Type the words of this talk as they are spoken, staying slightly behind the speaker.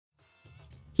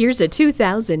Here's a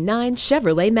 2009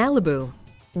 Chevrolet Malibu.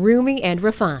 Roomy and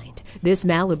refined, this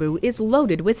Malibu is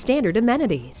loaded with standard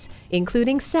amenities,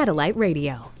 including satellite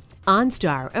radio,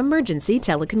 OnStar emergency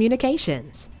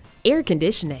telecommunications, air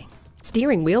conditioning,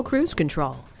 steering wheel cruise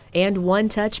control, and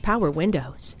one-touch power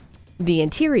windows. The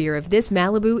interior of this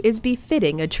Malibu is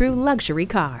befitting a true luxury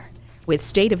car, with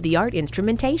state-of-the-art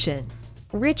instrumentation,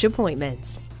 rich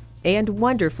appointments, and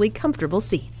wonderfully comfortable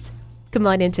seats. Come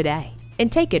on in today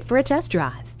and take it for a test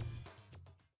drive.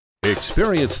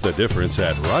 Experience the difference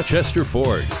at Rochester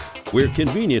Ford. We're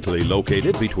conveniently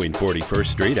located between 41st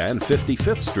Street and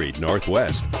 55th Street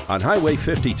Northwest on Highway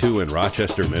 52 in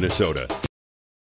Rochester, Minnesota.